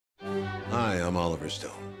I'm Oliver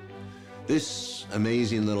Stone. This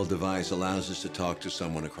amazing little device allows us to talk to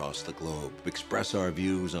someone across the globe, express our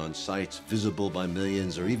views on sites visible by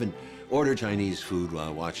millions, or even order Chinese food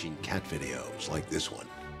while watching cat videos like this one.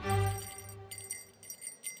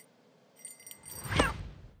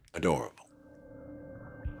 Adorable.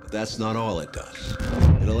 But that's not all it does.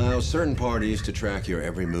 It allows certain parties to track your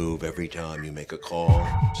every move every time you make a call,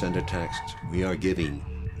 send a text. We are giving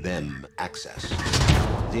them access.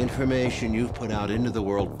 The information you've put out into the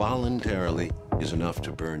world voluntarily is enough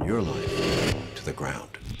to burn your life to the ground.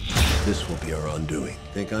 This will be our undoing.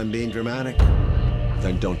 Think I'm being dramatic?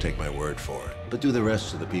 Then don't take my word for it. But do the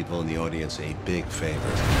rest of the people in the audience a big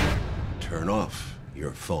favor. Turn off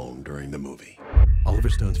your phone during the movie. Oliver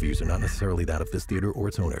Stone's views are not necessarily that of this theater or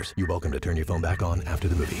its owners. You're welcome to turn your phone back on after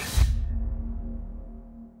the movie.